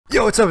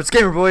Yo, what's up? It's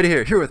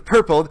GamerBoy here with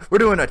Purple. We're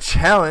doing a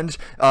challenge.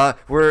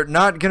 We're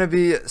not gonna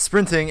be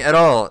sprinting at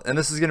all, and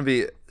this is gonna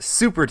be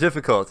super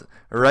difficult,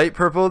 right,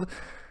 Purple?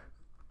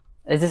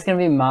 It's just gonna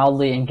be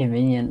mildly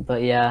inconvenient,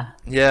 but yeah.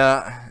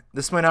 Yeah,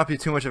 this might not be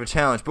too much of a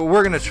challenge, but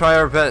we're gonna try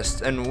our best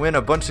and win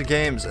a bunch of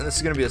games, and this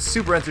is gonna be a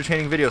super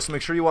entertaining video, so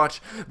make sure you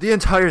watch the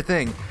entire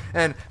thing,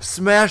 and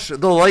smash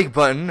the like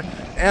button,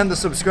 and the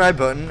subscribe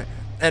button,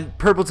 and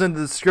Purple's in the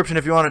description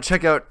if you want to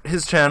check out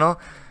his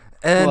channel,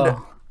 and...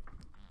 Whoa.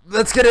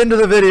 Let's get into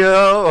the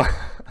video.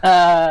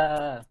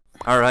 Uh.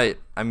 All right,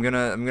 I'm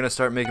gonna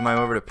start making my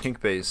way over to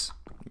pink base.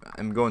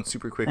 I'm going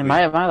super quickly. Am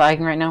I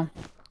lagging right now?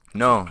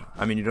 No,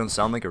 I mean you don't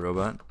sound like a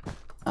robot.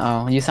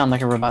 Oh, you sound like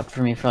a robot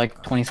for me for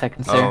like 20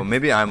 seconds there. Oh,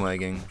 maybe I'm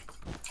lagging.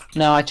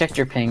 No, I checked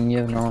your ping. You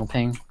have normal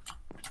ping.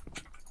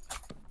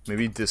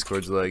 Maybe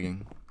Discord's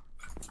lagging.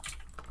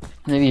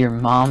 Maybe your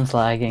mom's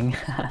lagging.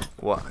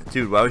 What,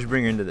 dude? Why would you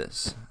bring her into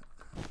this?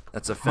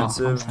 That's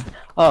offensive.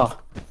 Oh.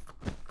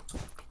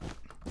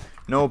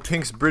 No,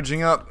 pink's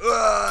bridging up. Ugh,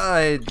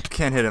 I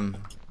can't hit him.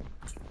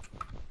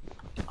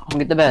 I'll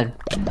get the bed.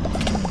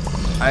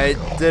 I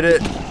did it.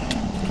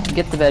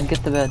 Get the bed.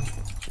 Get the bed.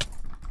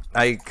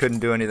 I couldn't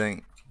do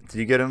anything. Did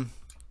you get him?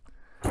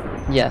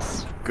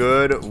 Yes.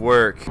 Good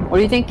work. What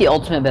do you think the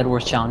ultimate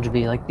Bedwars challenge would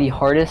be? Like the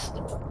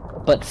hardest,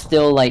 but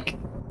still like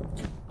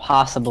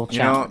possible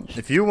challenge. You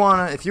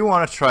know, if you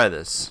wanna try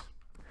this,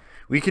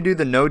 we could do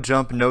the no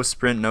jump, no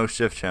sprint, no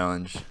shift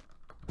challenge.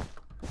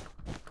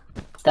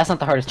 That's not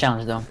the hardest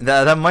challenge though.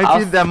 That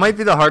might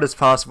be the hardest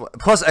possible.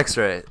 Plus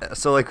X-ray,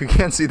 so like we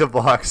can't see the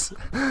blocks.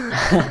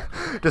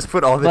 Just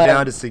put all the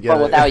challenges together.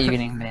 But without you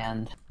getting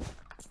banned.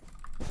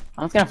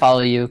 I'm just gonna follow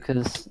you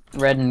because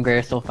red and gray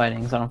are still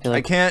fighting, so I don't feel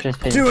like I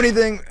can't do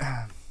anything.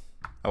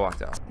 I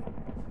walked out.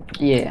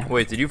 Yeah.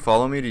 Wait, did you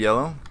follow me to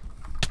yellow?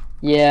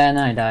 Yeah, and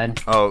then I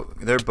died. Oh,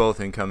 they're both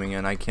incoming,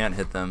 and I can't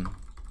hit them.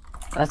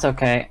 That's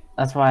okay.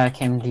 That's why I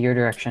came to your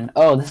direction.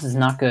 Oh, this is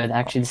not good.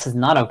 Actually, this is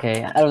not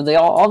okay. Out of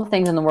all the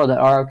things in the world that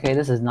are okay,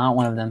 this is not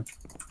one of them.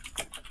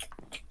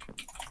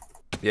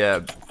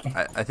 Yeah,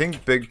 I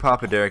think Big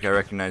Papa Derek, I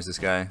recognize this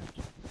guy.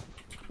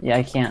 Yeah,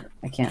 I can't.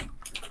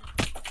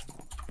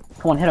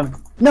 Come on, hit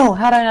him. No,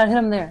 how did I not hit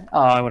him there?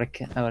 Oh, I would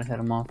have hit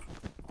him off.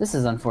 This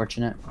is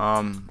unfortunate.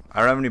 I don't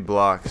have any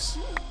blocks.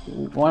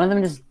 One of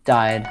them just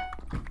died.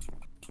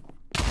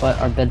 But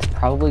our bed's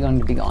probably going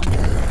to be gone.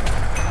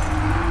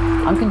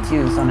 I'm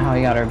confused on how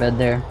he got our bed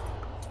there.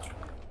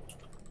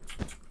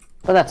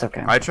 But that's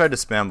okay. I tried to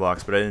spam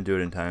blocks, but I didn't do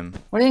it in time.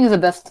 What do you think is the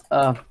best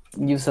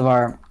use of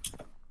our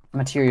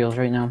materials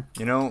right now?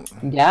 You know...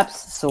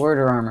 Gaps, sword,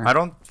 or armor? I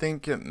don't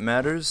think it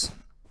matters.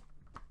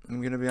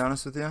 I'm gonna be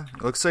honest with you.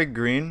 It looks like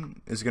green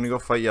is gonna go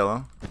fight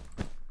yellow.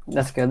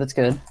 That's good, that's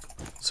good.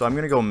 So I'm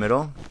gonna go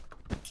middle.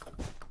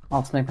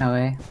 I'll just make my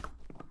way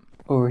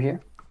over here.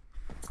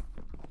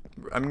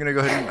 I'm gonna go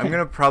ahead and... I'm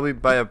gonna probably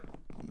buy a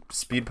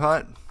speed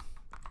pot.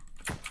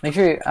 Make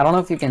sure I don't know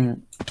if you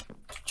can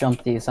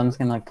jump these, so I'm just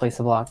gonna like place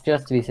a block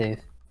just to be safe.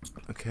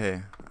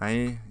 Okay,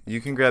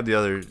 you can grab the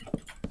other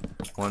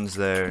ones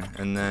there,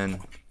 and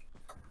then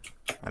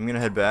I'm gonna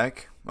head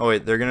back. Oh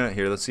wait, they're gonna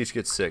here. Let's each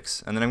get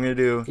 6, and then I'm gonna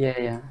do.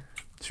 Yeah.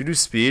 Should we do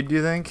speed? Do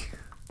you think?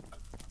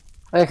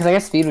 Okay, because I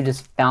guess speed would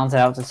just balance it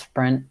out to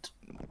sprint,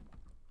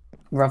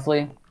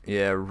 roughly.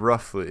 Yeah,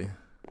 roughly.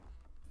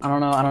 I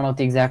don't know what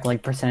the exact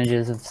like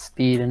percentages of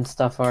speed and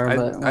stuff are,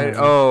 but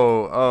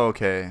oh,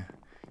 okay.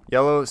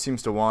 Yellow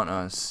seems to want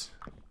us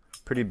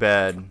pretty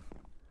bad. Do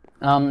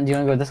you want to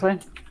go this way?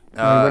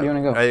 Where do you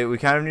want to go? We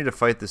kind of need to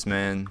fight this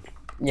man.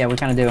 Yeah, we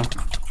kind of do.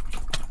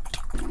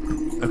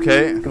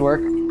 Okay. Good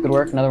work. Good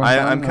work. Another one.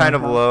 I'm kind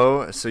of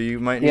low, so you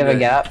might need to... You have a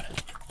gap?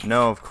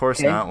 No, of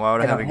course not. Why would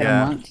I have a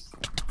gap?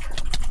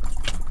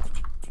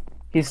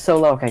 He's so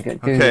low. Okay, good.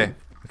 Good.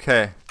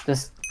 Okay.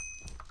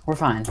 We're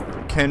fine.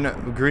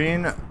 Can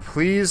green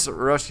please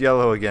rush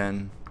yellow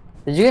again?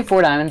 Did you get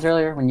 4 diamonds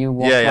earlier when you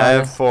walked? Yeah, I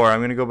have 4. I'm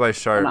gonna go by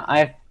sharp.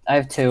 I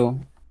have 2.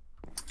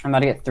 I'm about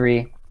to get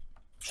 3.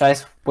 Should I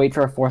just wait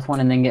for a 4th one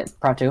and then get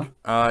Pro 2?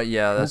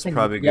 Yeah, that's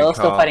probably good. Yellow's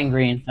still fighting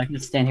green. So I can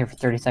just stand here for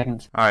 30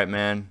 seconds. All right,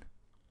 man.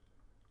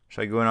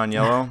 Should I go in on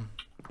yellow?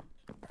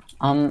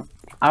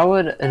 I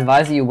would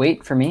advise that you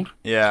wait for me.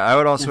 Yeah, I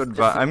would also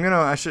advise.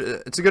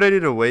 It's a good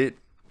idea to wait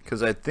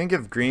because I think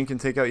if green can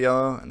take out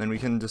yellow, and then we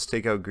can just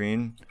take out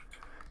green.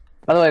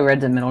 By the way,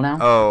 red's in middle now.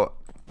 Oh.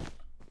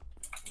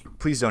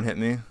 Please don't hit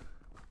me.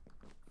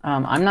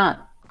 I'm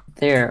not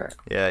there.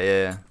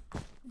 Yeah.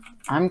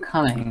 I'm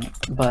coming,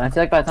 but I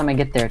feel like by the time I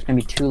get there, it's gonna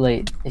be too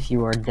late if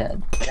you are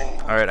dead.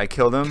 All right, I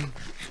killed him.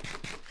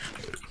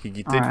 He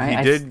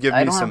did give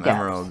me some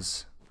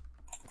emeralds.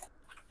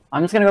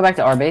 I'm just gonna go back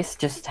to our base.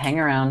 Just hang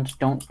around.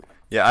 Don't.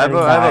 Yeah, I have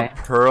a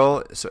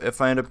pearl. So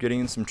if I end up getting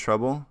in some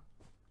trouble,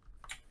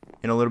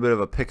 in a little bit of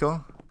a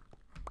pickle,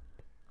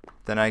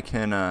 then I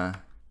can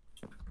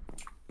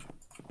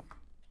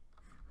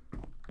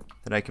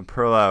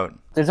pearl out.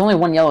 There's only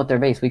one yellow at their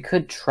base. We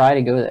could try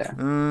to go there.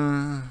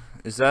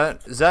 Is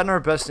that in our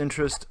best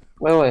interest?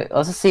 Wait.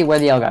 Let's just see where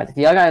the yellow guy is. If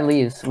the yellow guy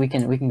leaves, we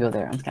can go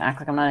there. I'm just gonna act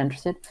like I'm not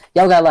interested.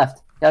 Yellow guy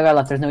left. Yellow guy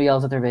left. There's no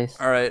yellows at their base.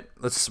 All right,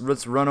 let's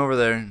run over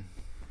there.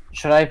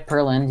 Should I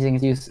pearl in? Do you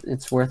think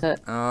it's worth it?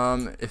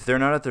 If they're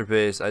not at their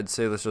base, I'd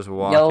say let's just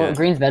walk it.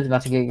 Green's bed's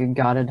about to get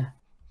gotted.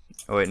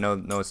 Oh wait, no,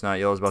 it's not.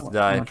 Yellow's about to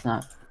die. No, it's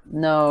not.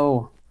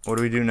 No. What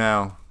do we do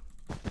now?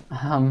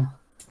 I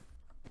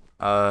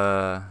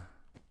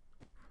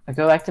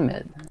go back to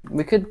mid.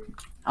 We could.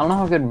 I don't know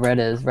how good red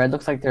is. Red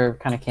looks like they're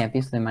kind of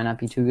campy, so they might not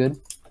be too good.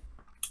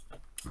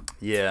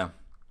 Yeah.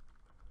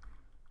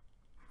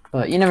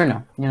 But you never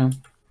know, you know.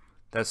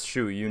 That's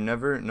true. You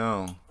never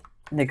know.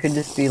 They could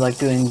just be like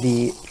doing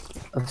the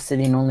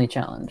obsidian only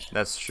challenge.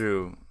 That's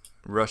true.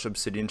 Rush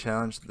obsidian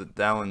challenge.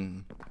 That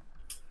one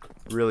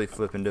really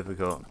flipping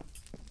difficult.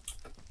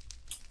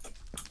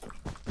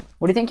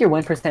 What do you think your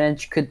win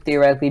percentage could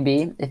theoretically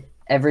be if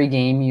every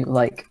game you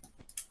like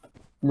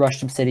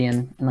rushed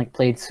obsidian and like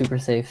played super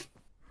safe?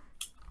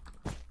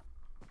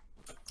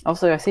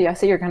 Also, I see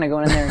you're kind of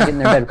going in there and getting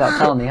their bed without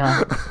telling me,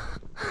 huh?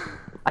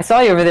 I saw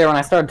you over there when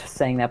I started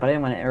saying that, but I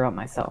didn't want to interrupt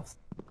myself.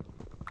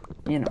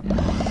 You know.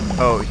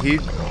 Oh, he.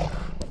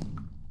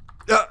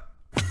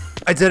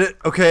 I did it.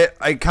 Okay,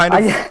 I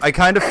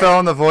kind of fell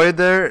in the void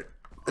there.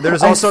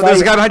 There's a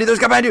guy behind you. There's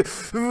a guy behind you.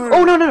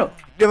 Oh no.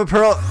 You have a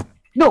pearl.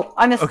 No,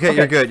 I missed. Okay,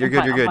 you're good. You're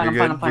good. You're good.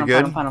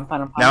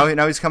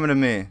 Now he's coming to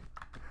me.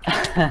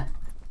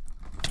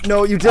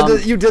 No, you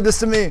did this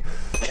to me.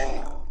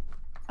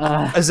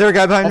 Is there a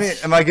guy behind me?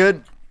 Am I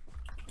good?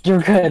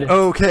 You're good.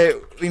 Okay,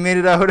 we made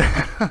it out.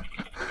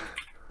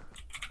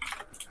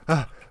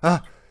 That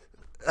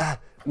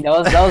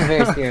was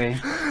very scary.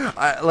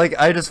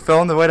 I just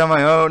fell in the void on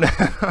my own.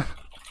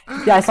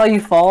 Yeah, I saw you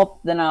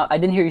fall. Then I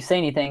didn't hear you say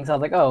anything, so I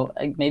was like, oh,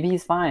 maybe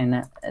he's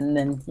fine. And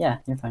then yeah,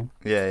 you're fine.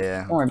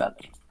 Yeah. Don't worry about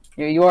it.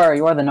 You are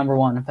the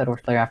 #1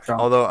 Bedwars player after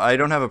all. Although I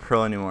don't have a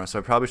pearl anymore, so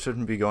I probably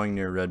shouldn't be going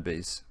near red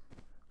base.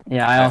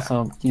 Yeah, I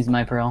also use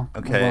my pearl.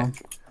 Okay.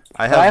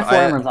 As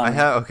well. I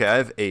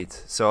have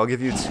 8, so I'll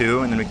give you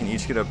 2, and then we can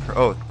each get a pearl.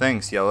 Oh,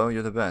 thanks, Yellow.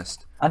 You're the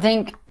best. I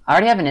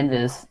already have an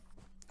invis.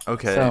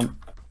 Okay. So,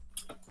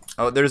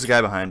 oh, there's a guy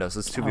behind us.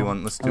 Let's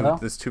 2v1. Let's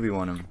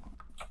 2v1 him.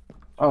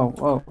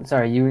 Oh,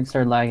 sorry, you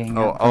started lagging.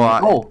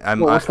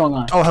 What's going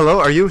on? Oh, hello.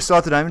 Are you still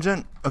at the diamond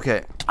gen?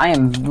 Okay. I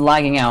am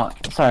lagging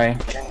out. Sorry.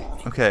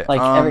 Okay.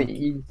 Like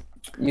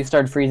you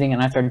started freezing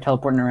and I started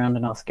teleporting around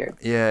and I was scared.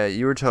 Yeah,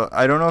 you were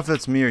I don't know if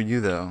that's me or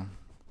you though.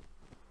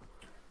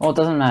 Well, it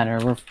doesn't matter.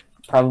 We're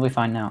probably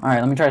fine now. All right,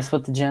 let me try to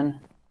split the gen.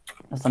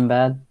 That's something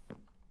bad.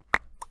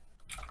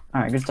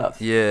 All right, good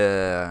stuff.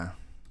 Yeah.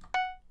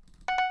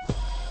 I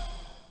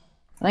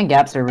think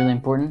gaps are really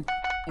important.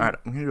 All right,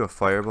 I'm gonna do a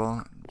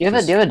fireball. Do you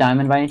have a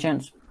diamond by any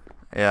chance?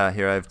 Yeah,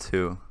 here I have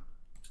 2.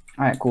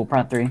 All right, cool.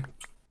 Prot 3.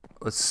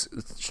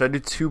 Should I do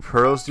 2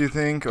 pearls? Do you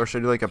think, or should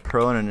I do like a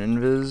pearl and an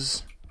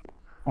invis?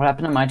 What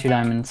happened to my 2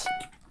 diamonds?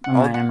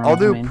 I'll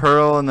do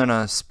pearl and then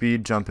a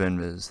speed jump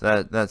invis.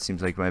 That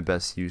seems like my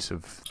best use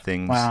of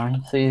things. Wow,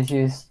 so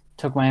you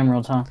took my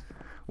emeralds, huh?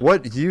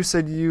 What? You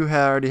said you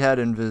already had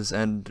invis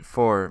and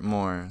 4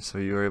 more, so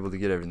you were able to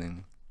get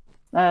everything.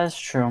 That's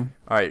true.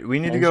 All right, we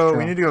need to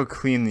go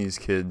clean these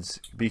kids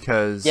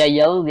because. Yeah,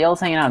 yellow's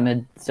hanging out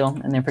mid still,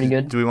 and they're pretty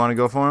good. Do we want to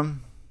go for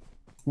them?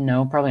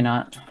 No, probably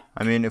not.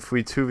 I mean, if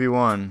we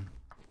 2v1,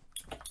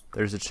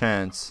 there's a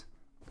chance.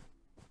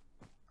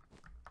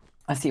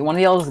 I see one of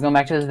the yellows is going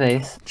back to his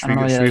base. Should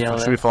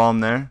we follow him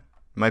there?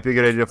 Might be a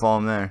good idea to follow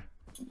him there.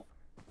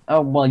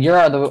 Oh, well, you're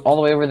all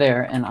the way over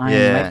there, and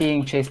I might be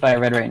getting chased by a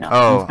red right now.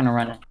 Oh. I'm just gonna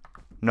run it.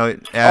 No. I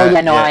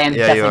am definitely getting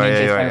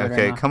chased by a red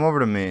Okay, right now. come over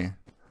to me.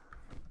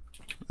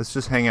 Let's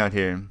just hang out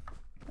here.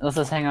 Let's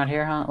just hang out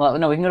here, huh? Well,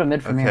 no, we can go to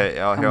mid from here. Okay,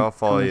 I'll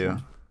follow you.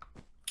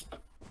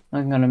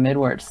 We can go to mid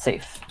where it's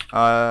safe.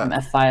 I'm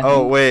F5.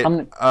 Oh, wait.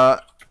 Come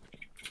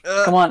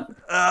on.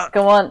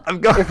 Come on. I'm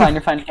going.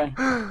 You're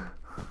fine.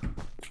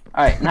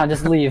 Alright, now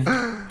just leave.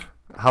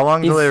 How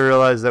long till they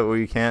realize that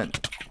we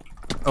can't?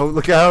 Oh,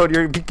 look out!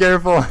 Be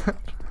careful.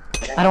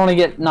 I don't want to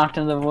get knocked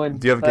into the void.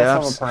 Do you have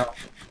gaps? I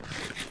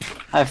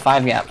have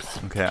 5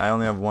 gaps. Okay, I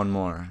only have 1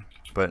 more,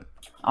 but.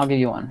 I'll give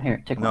you 1.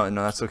 Here, take 1.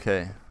 No, that's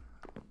okay.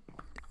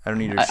 I don't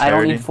need your charity. I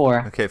don't need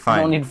 4. Okay, fine.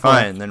 I don't need 4.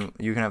 Fine, then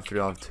you can have 3.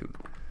 I'll have 2.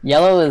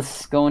 Yellow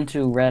is going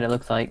to red, it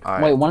looks like.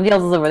 Right. Wait, one of the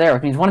yellows is over there,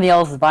 which means one of the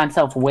yellows is by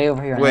himself way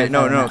over here. Wait,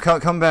 no,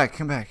 come back.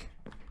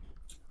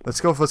 Let's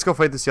go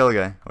fight this yellow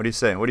guy. What do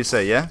you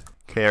say, yeah?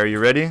 Okay, are you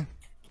ready?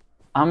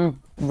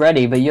 I'm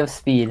ready, but you have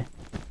speed.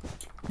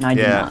 No, I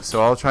do not. Yeah,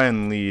 so I'll try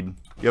and lead.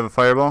 You have a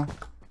fireball?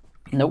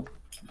 Nope.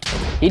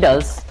 He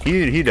does.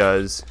 He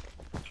does.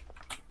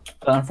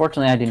 But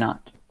unfortunately, I do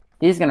not.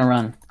 He's gonna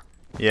run.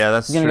 Yeah,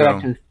 that's He's gonna go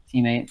back to his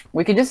teammate.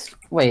 We could just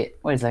wait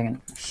a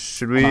second.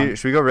 Should we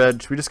go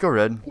red? Should we just go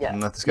red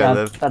and let this guy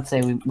live? I'd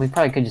say we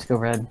probably could just go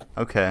red.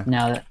 Okay.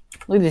 Now that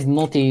look at these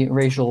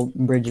multi-racial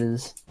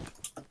bridges.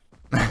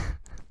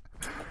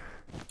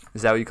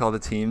 Is that what you call the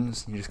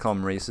teams? You just call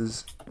them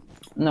races?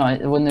 No,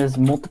 when there's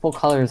multiple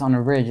colors on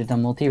a bridge, it's a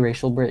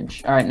multi-racial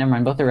bridge. All right, never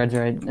mind. Both the reds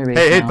are right.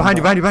 Hey, behind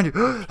you!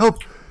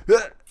 Help!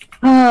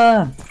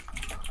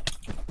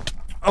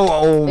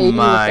 Oh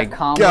my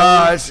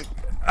gosh!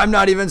 I'm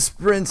not even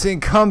sprinting.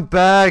 Come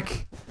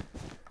back!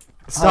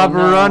 Stop Oh,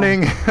 no.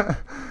 running.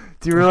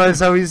 Do you realize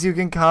how easy you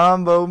can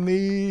combo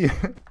me?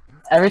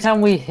 Every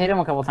time we hit him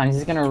a couple times,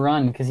 he's gonna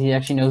run because he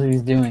actually knows what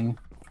he's doing.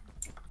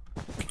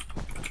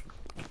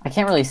 I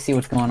can't really see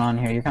what's going on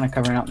here. You're kind of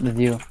covering up the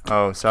view.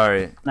 Oh,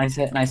 sorry. Nice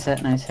hit, nice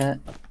hit, nice hit.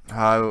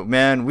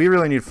 Man, we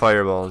really need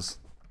fireballs.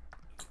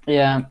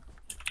 Yeah.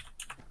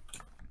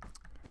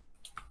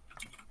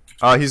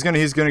 Oh, he's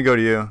gonna go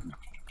to you.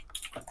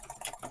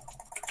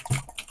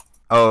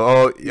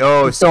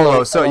 Oh,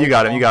 solo. So you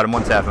got him.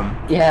 One tap him.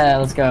 Yeah,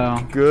 let's go.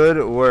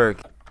 Good work.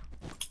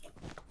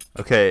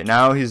 Okay,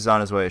 now he's on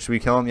his way. Should we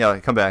kill him? Yeah,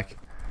 come back.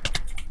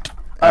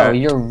 Oh, Alright.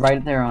 you're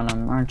right there on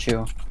him, aren't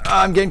you?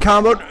 I'm getting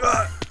comboed.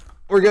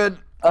 We're good.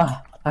 Okay.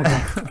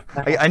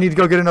 I need to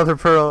go get another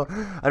pearl.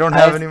 I don't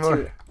have any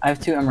more. I have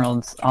 2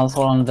 emeralds. I'll just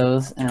hold on to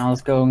those, and I'll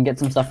just go and get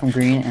some stuff from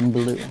green and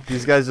blue.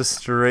 These guys just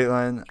straight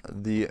line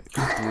the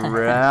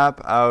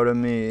crap out of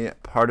me.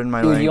 Pardon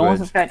my Dude, language. you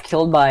almost just got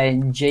killed by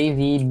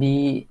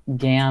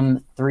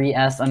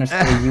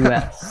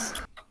JVBGAM3S_US.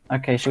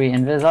 Okay, should we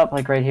invis up,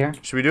 like right here?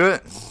 Should we do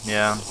it?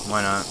 Yeah,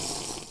 why not?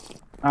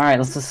 Alright,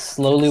 let's just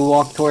slowly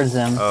walk towards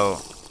them.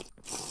 Oh.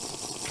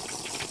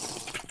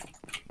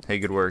 Hey,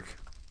 good work.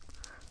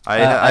 I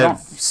I have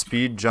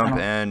speed, jump,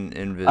 and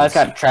invis. I just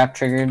got trap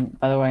triggered,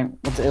 by the way.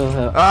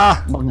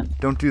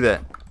 Don't do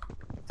that.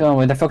 Don't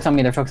worry, they're focused on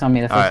me, they're focused on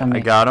me, they're focused on me.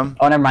 I got him.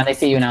 Oh, never mind, they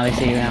see you now, they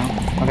see you now.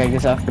 Okay, good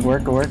stuff, good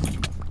work, good work.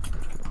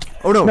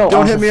 Oh no,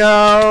 don't hit me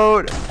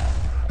out!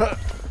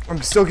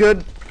 I'm still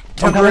good.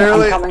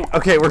 Temporarily. I'm coming.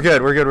 Okay, we're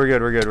good.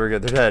 They're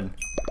dead.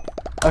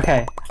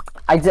 Okay.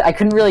 I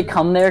couldn't really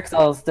come there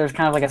because there's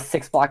kind of like a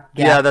 6-block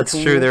gap. Yeah, that's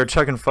true. between They were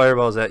chucking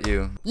fireballs at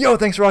you. Yo,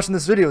 thanks for watching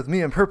this video with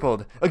me and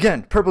Purpled.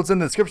 Again, Purpled's in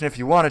the description if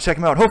you want to check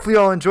him out. Hopefully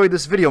you all enjoyed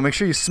this video. Make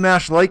sure you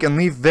smash like and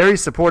leave very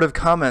supportive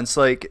comments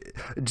like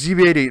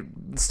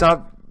GB80,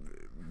 stop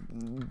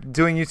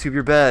doing YouTube,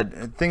 you're bad,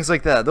 and things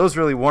like that. Those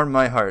really warmed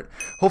my heart.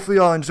 Hopefully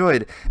you all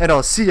enjoyed, and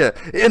I'll see ya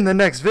in the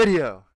next video.